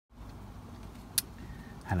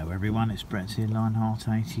Hello everyone, it's Brett here,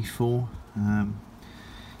 Lionheart84.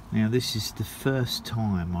 Now this is the first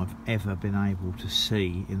time I've ever been able to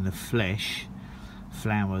see in the flesh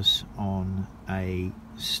flowers on a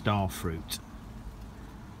starfruit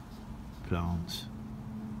plant.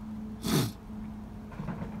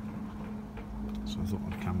 So I thought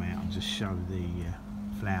I'd come out and just show the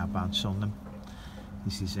flower buds on them.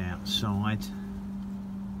 This is outside.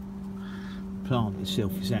 The plant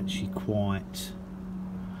itself is actually quite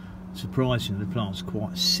surprising. The plant's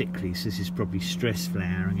quite sickly, so this is probably stress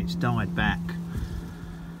flowering. It's died back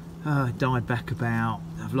about,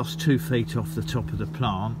 I've lost 2 feet off the top of the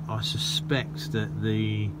plant. I suspect that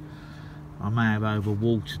I may have over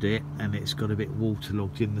watered it and it's got a bit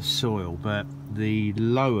waterlogged in the soil, but the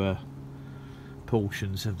lower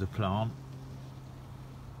portions of the plant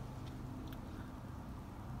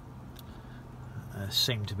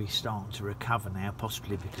seem to be starting to recover now,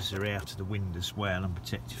 possibly because they're out of the wind as well and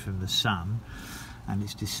protected from the sun, and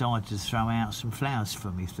it's decided to throw out some flowers for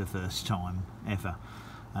me for the first time ever.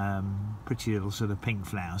 Pretty little sort of pink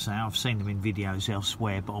flowers. Now, I've seen them in videos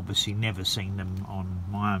elsewhere, but obviously never seen them on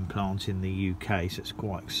my own plant in the UK, so it's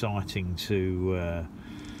quite exciting to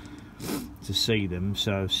see them.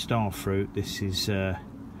 So Starfruit, this is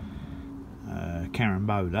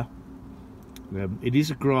Carambola. It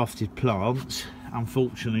is a grafted plant.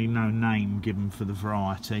 Unfortunately, no name given for the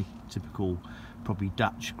variety. Typical, probably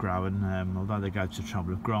Dutch growing. Although they go to the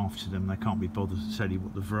trouble of grafting them, they can't be bothered to tell you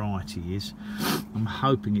what the variety is. I'm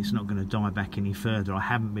hoping it's not going to die back any further. I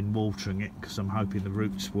haven't been watering it because I'm hoping the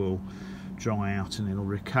roots will dry out and it'll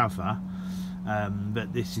recover.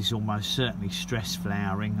 But this is almost certainly stress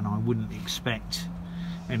flowering, and I wouldn't expect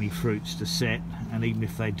any fruits to set, and even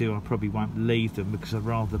if they do, I probably won't leave them because I'd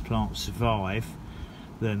rather the plant survive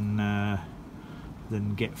than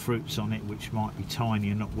get fruits on it which might be tiny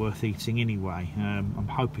and not worth eating anyway. I'm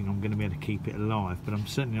hoping I'm going to be able to keep it alive, but I'm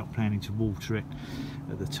certainly not planning to water it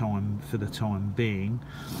at the time for the time being.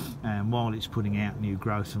 And while it's putting out new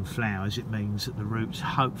growth and flowers, it means that the roots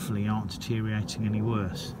hopefully aren't deteriorating any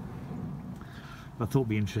worse. I thought it'd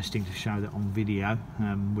be interesting to show that on video.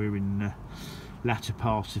 We're in latter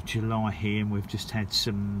part of July here, and we've just had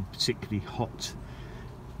some particularly hot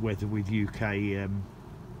weather with UK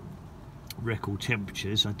record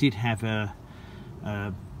temperatures. I did have a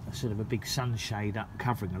sort of a big sunshade up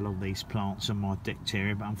covering a lot of these plants on my decked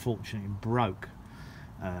area, but unfortunately it broke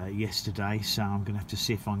yesterday, so I'm going to have to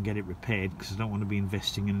see if I can get it repaired, because I don't want to be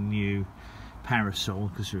investing in a new parasol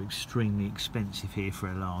because they're extremely expensive here for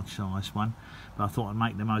a large size one. But I thought I'd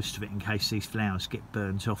make the most of it in case these flowers get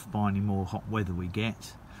burnt off by any more hot weather we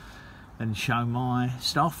get, and show my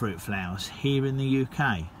starfruit flowers here in the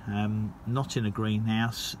UK. Not in a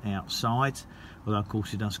greenhouse outside, although of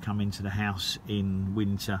course it does come into the house in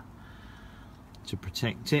winter to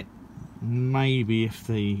protect it. Maybe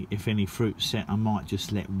if any fruit set, I might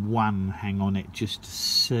just let one hang on it just to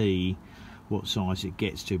see what size it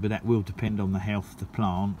gets to, but that will depend on the health of the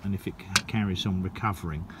plant and if it carries on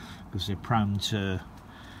recovering, because they're prone to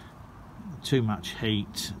too much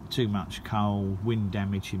heat, too much cold, wind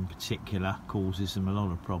damage in particular causes them a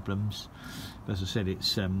lot of problems. But as I said,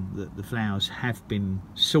 it's the flowers have been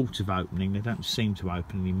sort of opening. They don't seem to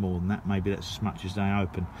open any more than that. Maybe that's as much as they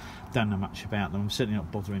open. Don't know much about them. I'm certainly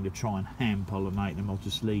not bothering to try and hand pollinate them. I'll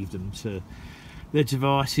just leave them to their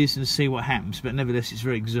devices and see what happens. But nevertheless, it's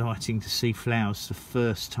very exciting to see flowers the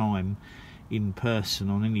first time in person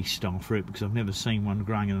on any starfruit, because I've never seen one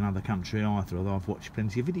growing in another country either, although I've watched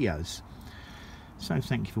plenty of videos. So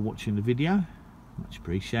thank you for watching the video, much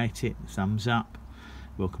appreciate it. Thumbs up,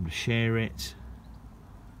 welcome to share it,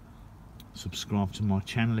 subscribe to my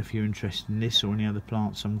channel if you're interested in this or any other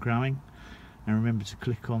plants I'm growing, and remember to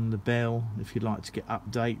click on the bell if you'd like to get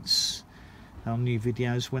updates on new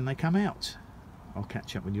videos when they come out. I'll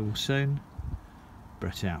catch up with you all soon.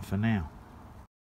 Brett out for now.